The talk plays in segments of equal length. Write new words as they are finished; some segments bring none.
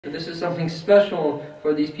This is something special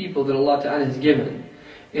for these people that Allah Ta'ala has given.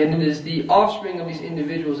 And it is the offspring of these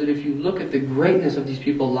individuals that if you look at the greatness of these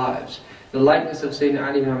people's lives, the likeness of Sayyidina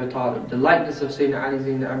Ali ibn Abi Talib, the likeness of Sayyidina Ali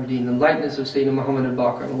Zayn al-Abidin, the likeness of Sayyidina Muhammad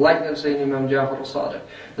al-Baqir, the likeness of Sayyidina Imam Jafar al-Sadiq,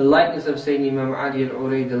 the likeness of Sayyidina Imam Ali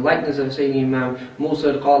al-Urayd, the likeness of Sayyidina Imam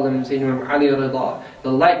Musa al-Qadim and Sayyidina Imam Ali al-Rida,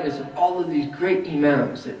 the likeness of all of these great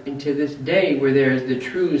Imams, and to this day where there is the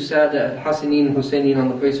true Sada al-Hasanin and Husaynin on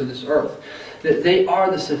the face of this earth, that they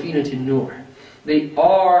are the Safina to Nur. They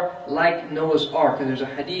are like Noah's Ark. And there's a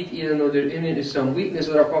hadith, even though there in it is some weakness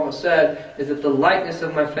that our Prophet said, is that the likeness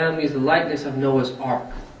of my family is the likeness of Noah's Ark.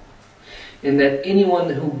 And that anyone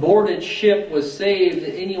who boarded ship was saved,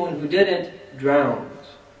 and anyone who didn't drowned.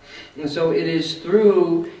 And so it is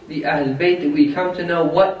through the Ahlul Bayt that we come to know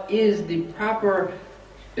what is the proper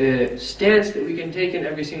stance that we can take in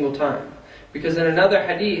every single time. Because in another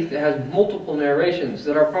hadith that has multiple narrations,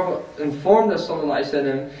 that our Prophet informed us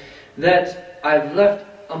ﷺ, that I've left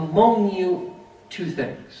among you two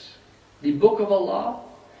things: the book of Allah,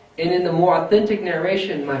 and in the more authentic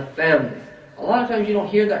narration, my family. A lot of times you don't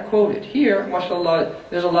hear that quoted. Here, mashallah,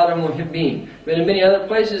 there's a lot of muhibbeen. But in many other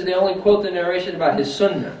places they only quote the narration about his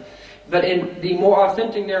sunnah. But in the more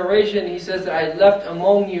authentic narration, he says that I left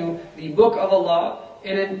among you the book of Allah.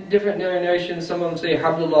 And in different narrations, some of them say,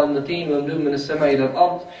 Hablullah al-Mateen mamdud min as-sama'i ila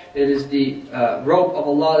al-ard. It is the rope of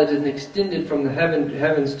Allah that is extended from the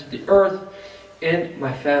heavens to the earth. And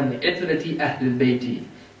my family, itrati Ahlul Bayti.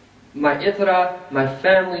 My itra, my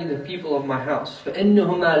family, the people of my house.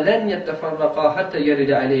 فَإِنَّهُمَا لَنْ يَتَّفَرَّقَا حَتَّى يَرِدَ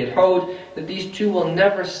عَلَيْهِ الْحَوْض. That these two will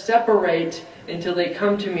never separate until they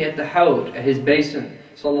come to me at the Hawd, at his basin.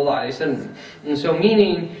 And so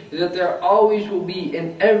meaning that there always will be,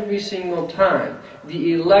 in every single time,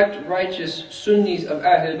 the elect righteous Sunnis of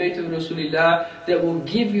Ahlul Bayt of Rasulullah that will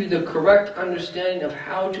give you the correct understanding of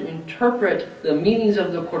how to interpret the meanings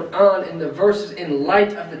of the Quran and the verses in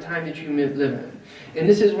light of the time that you live in. And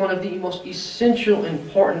this is one of the most essential,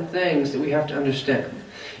 important things that we have to understand.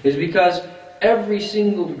 Is because every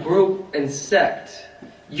single group and sect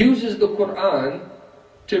uses the Quran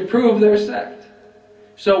to prove their sect.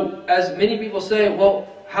 So, as many people say, well,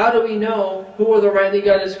 how do we know who are the rightly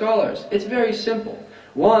guided scholars? It's very simple.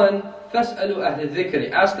 One, فَاسْأَلُوا أَهْلَ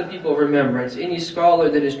الذِّكْرِ. Ask the people of remembrance. Any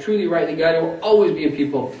scholar that is truly rightly guided will always be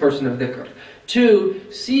a person of dhikr. Two,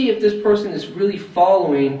 see if this person is really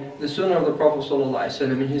following the sunnah of the Prophet ﷺ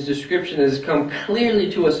and his description has come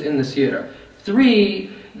clearly to us in the seerah.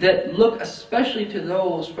 Three, that look especially to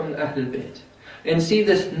those from the Ahlul Bayt. And see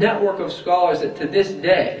this network of scholars that to this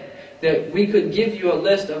day, that we could give you a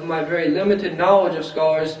list of my very limited knowledge of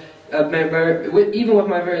scholars, even with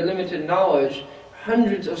my very limited knowledge,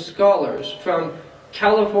 hundreds of scholars from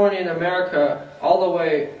California and America all the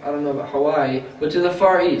way, I don't know about Hawaii, but to the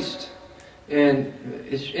Far East. And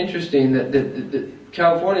it's interesting that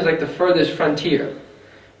California is like the furthest frontier,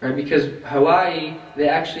 right? Because Hawaii, they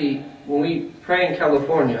actually, when we pray in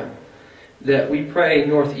California, that we pray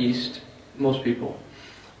northeast, most people.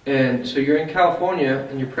 And so you're in California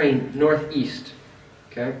and you're praying northeast,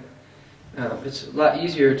 okay? It's a lot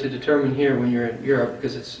easier to determine here when you're in Europe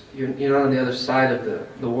because you're not on the other side of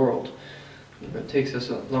the world. It takes us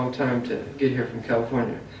a long time to get here from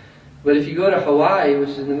California. But if you go to Hawaii, which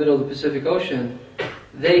is in the middle of the Pacific Ocean,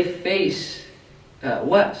 they face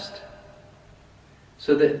west.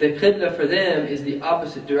 So the qibla for them is the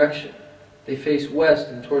opposite direction. They face west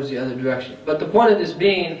and towards the other direction. But the point of this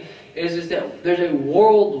being is that there's a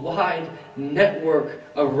worldwide network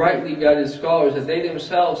of rightly guided scholars that they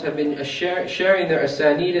themselves have been sharing their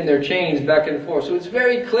asanid and their chains back and forth. So it's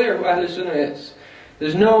very clear who Ahlul Sunnah is.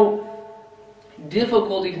 There's no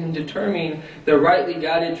difficulty in determining the rightly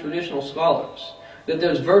guided traditional scholars. That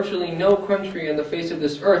there's virtually no country on the face of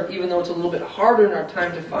this earth, even though it's a little bit harder in our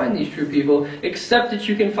time to find these true people, except that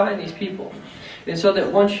you can find these people. And so that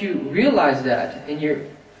once you realize that, and you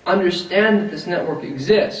understand that this network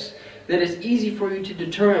exists, that it's easy for you to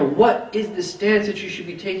determine what is the stance that you should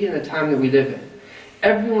be taking in the time that we live in.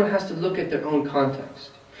 Everyone has to look at their own context.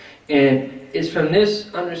 And it's from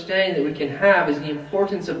this understanding that we can have is the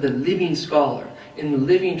importance of the living scholar in the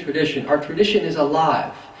living tradition. Our tradition is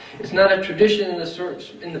alive. It's not a tradition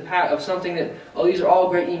in the past of something that, oh, these are all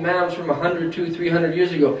great imams from 100, 200, 300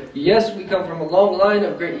 years ago. Yes, we come from a long line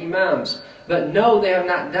of great imams, but no, they have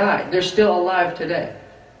not died. They're still alive today.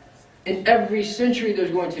 In every century there's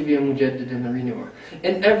going to be a mujaddid and a renewer.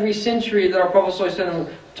 In every century that our Prophet ﷺ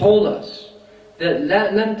told us that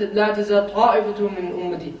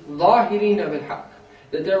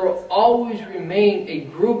that there will always remain a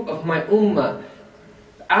group of my ummah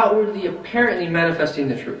outwardly, apparently manifesting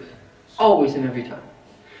the truth. Always and every time.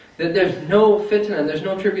 That there's no fitna, there's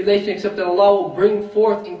no tribulation, except that Allah will bring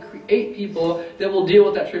forth and create people that will deal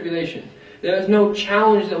with that tribulation. There is no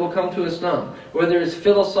challenge that will come to Islam, whether it's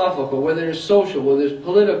philosophical, whether it's social, whether it's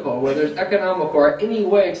political, whether it's economical, or any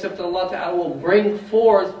way, except that Allah Ta'ala will bring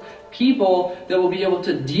forth people that will be able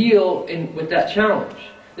to deal with that challenge.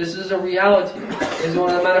 This is a reality. This is one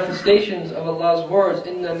of the manifestations of Allah's words.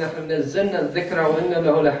 إِنَّا نَحْنُ نَزَّلْنَا الذِّكْرَ وَإِنَّا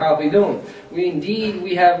لَهُ لَحَافِظُونَ.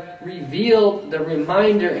 We have revealed the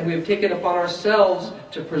reminder and we have taken upon ourselves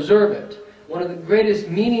to preserve it. One of the greatest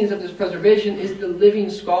meanings of this preservation is the living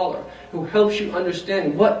scholar who helps you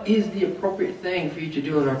understand what is the appropriate thing for you to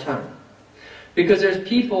do in our time. Because there's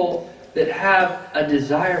people that have a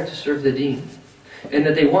desire to serve the deen and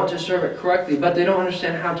that they want to serve it correctly, but they don't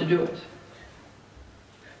understand how to do it.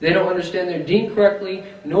 They don't understand their deen correctly,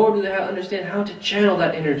 nor do they understand how to channel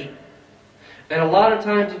that energy. And a lot of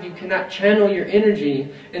times, if you cannot channel your energy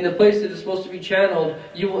in the place that it's supposed to be channeled,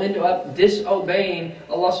 you will end up disobeying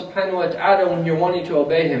Allah subhanahu wa ta'ala when you're wanting to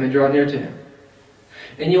obey Him and draw near to Him.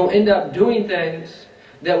 And you'll end up doing things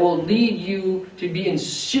that will lead you to be in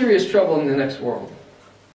serious trouble in the next world.